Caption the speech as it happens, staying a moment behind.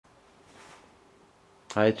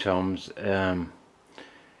Hi chums.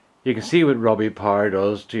 You can see what Robbie Power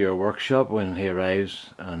does to your workshop when he arrives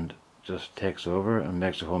and just takes over and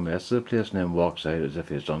makes a whole mess of the place and then walks out as if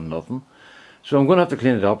he's done nothing. So I'm going to have to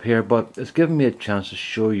clean it up here, but it's given me a chance to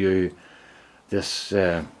show you this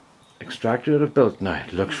extractor that I've built. Now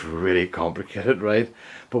it looks really complicated, right?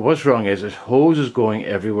 But what's wrong is there's hoses going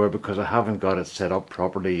everywhere because I haven't got it set up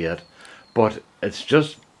properly yet. But it's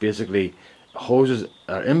just basically hoses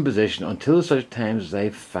are in position until such times as I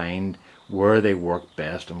find where they work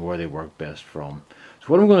best and where they work best from. So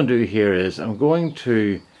what I'm going to do here is I'm going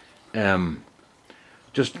to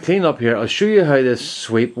just clean up here. I'll show you how this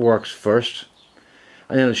sweep works first,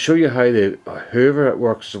 and then I'll show you how the hoover it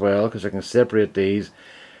works as well, because I can separate these,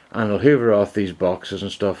 and I'll hoover off these boxes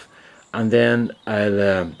and stuff, and then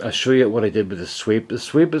I'll show you what I did with the sweep. The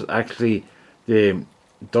sweep is actually the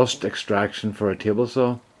dust extraction for a table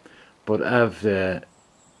saw, but I've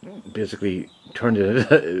basically turned it,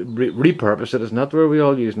 repurposed it. It's not where we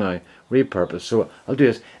all use now, repurposed. So I'll do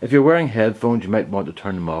this. If you're wearing headphones, you might want to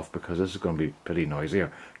turn them off because this is going to be pretty noisy,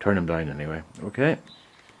 or turn them down anyway. Okay,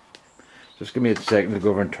 just give me a second to go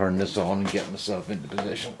over and turn this on and get myself into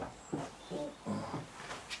position.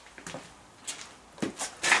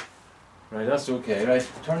 Right, that's okay. Right,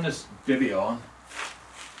 turn this baby on.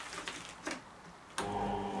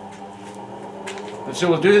 So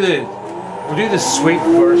we'll do the sweep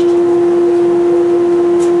first.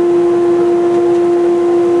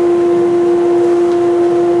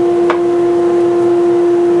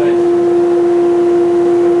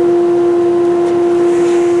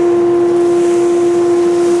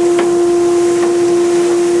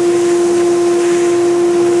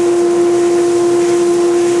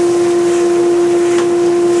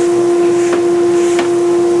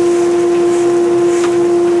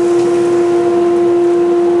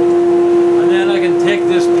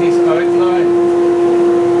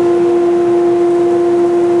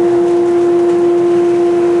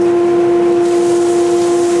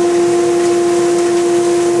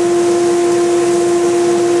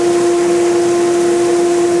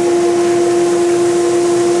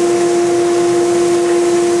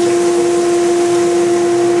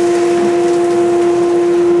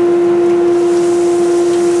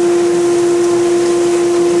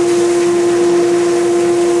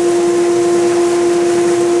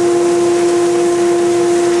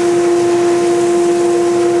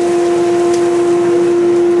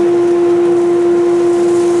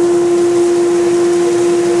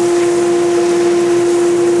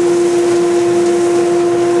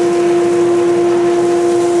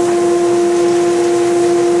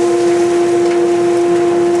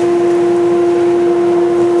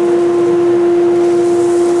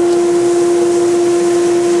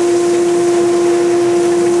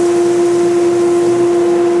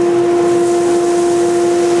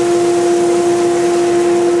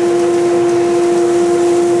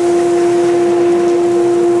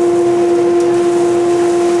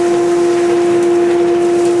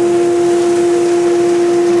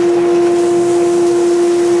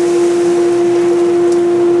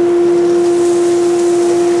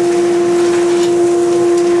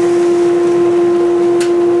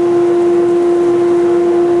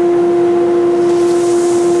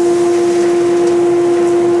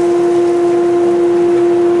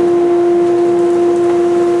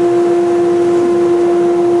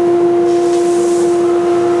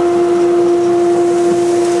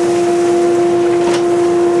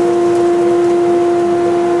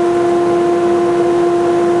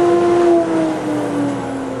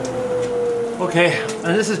 Okay,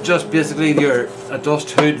 and this is just basically a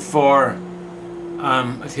dust hood for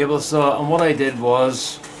a table saw, and what I did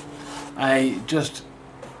was I just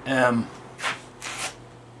where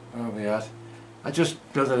are we at? I just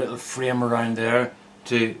built a little frame around there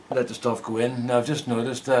to let the stuff go in. Now I've just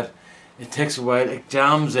noticed that it takes a while, it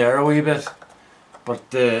jams there a wee bit, but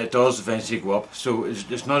it does eventually go up, so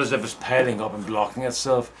it's not as if it's piling up and blocking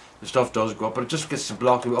itself. The stuff does go up, but it just gets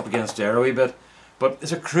blocked up against there a wee bit. But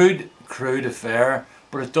it's a crude affair,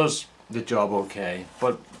 but it does the job okay.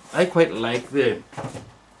 But I quite like this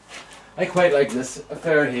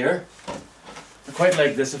affair here. I quite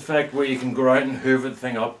like this effect where you can go out and hoover the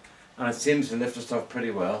thing up, and it seems to lift the stuff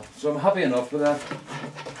pretty well. So I'm happy enough with that.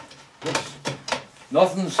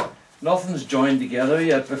 Nothing's joined together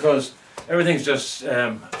yet because everything's just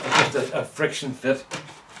a friction fit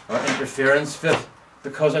or interference fit,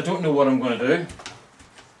 because I don't know what I'm going to do.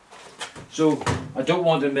 So I don't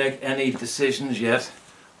want to make any decisions yet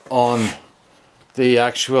on the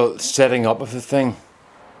actual setting up of the thing,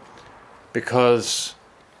 because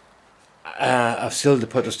I've still to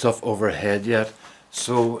put the stuff overhead yet,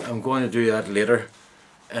 so I'm going to do that later.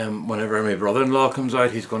 whenever my brother-in-law comes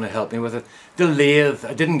out, he's going to help me with it. The lathe,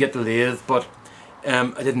 I didn't get the lathe, but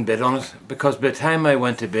I didn't bid on it, because by the time I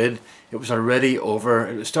went to bid, it was already over.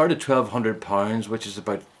 It started £1,200, which is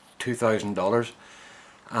about $2,000,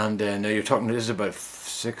 and now you're talking, this is about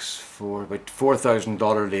about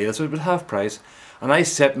 $4,000 lathe, so it was half price, and I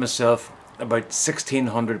set myself about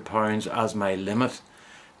 £1,600 as my limit.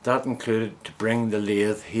 That included to bring the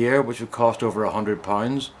lathe here, which would cost over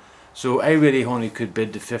 £100. So I really only could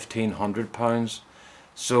bid to £1,500.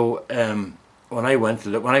 So when I went to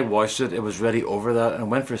look, when I watched it, it was really over that, and I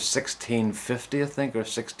went for £1,650, I think, or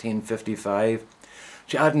 £1,655.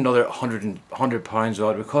 To add another £100 on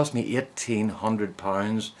it would cost me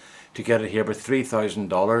 £1,800 to get it here, but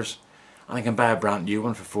 $3,000, and I can buy a brand new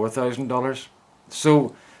one for $4,000.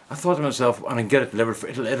 So I thought to myself, and I can get it delivered for,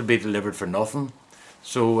 it'll be delivered for nothing.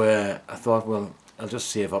 So I thought, well, I'll just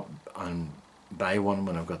save up and buy one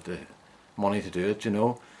when I've got the money to do it, you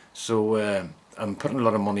know. So I'm putting a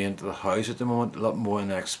lot of money into the house at the moment, a lot more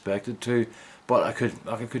than I expected to. But I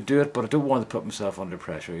could do it, but I don't want to put myself under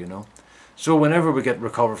pressure, you know. So whenever we get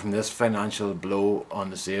recovered from this financial blow on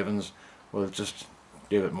the savings, we'll just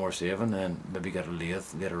do a bit more saving and maybe get a lathe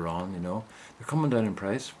later on, you know. They're coming down in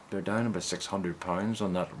price. They're down about £600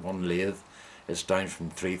 on that one lathe. It's down from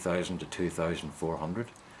 3,000 to 2,400.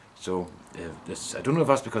 So I don't know if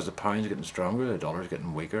that's because the pound's getting stronger, the dollar's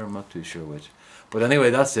getting weaker, I'm not too sure which. But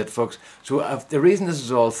anyway, that's it, folks. So the reason this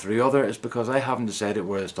is all through other is because I haven't decided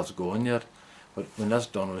where the stuff's going yet. But when that's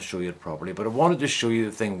done, I'll show you it properly. But I wanted to show you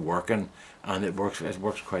the thing working, and it works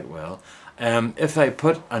quite well. If I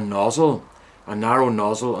put a nozzle, a narrow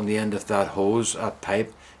nozzle on the end of that hose, that pipe,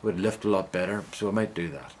 it would lift a lot better. So I might do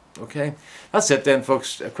that. Okay, that's it then,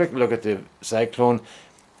 folks. A quick look at the Cyclone.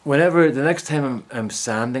 Whenever the next time I'm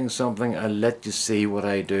sanding something, I'll let you see what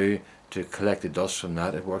I do to collect the dust from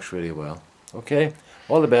that. It works really well. Okay,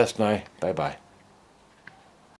 all the best now. Bye bye.